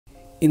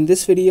In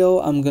this video,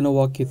 I'm gonna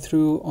walk you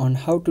through on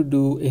how to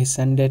do a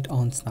Sendit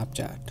on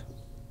Snapchat.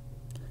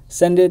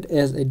 Sendit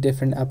is a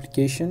different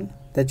application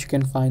that you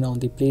can find on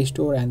the Play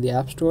Store and the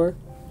App Store.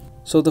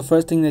 So the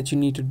first thing that you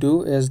need to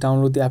do is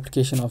download the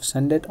application of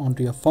Sendit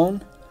onto your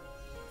phone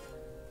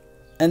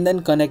and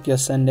then connect your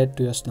Sendit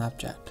to your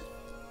Snapchat.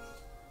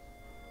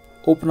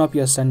 Open up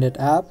your Sendit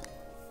app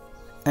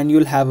and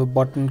you'll have a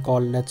button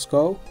called Let's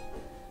Go,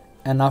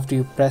 and after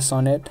you press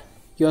on it,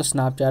 your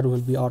Snapchat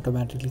will be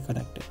automatically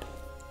connected.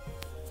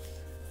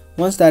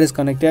 Once that is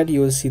connected,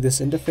 you will see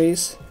this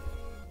interface,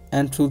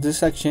 and through this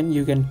section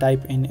you can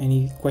type in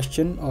any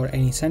question or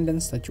any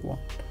sentence that you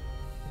want.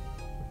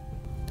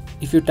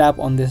 If you tap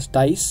on this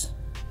dice,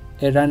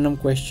 a random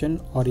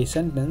question or a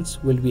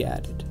sentence will be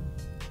added.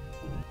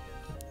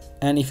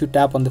 And if you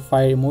tap on the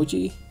fire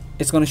emoji,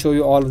 it's going to show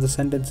you all of the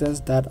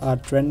sentences that are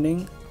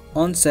trending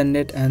on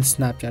Sendit and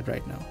Snapchat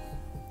right now.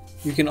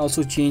 You can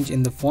also change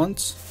in the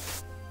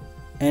fonts,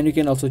 and you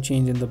can also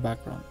change in the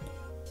background.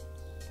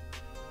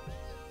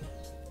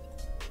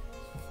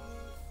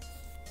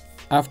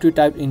 After you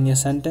type in your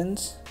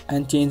sentence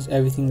and change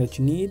everything that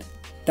you need,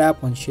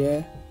 tap on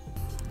share,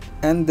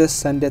 and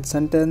this Sendit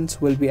sentence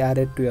will be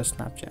added to your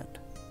Snapchat.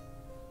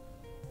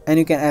 And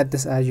you can add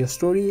this as your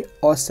story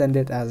or send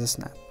it as a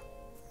snap.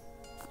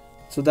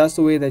 So that's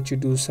the way that you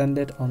do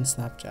Sendit on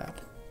Snapchat.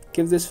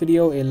 Give this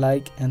video a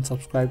like and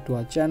subscribe to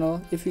our channel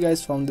if you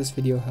guys found this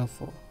video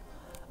helpful.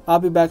 I'll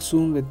be back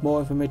soon with more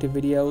informative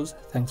videos.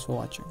 Thanks for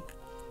watching.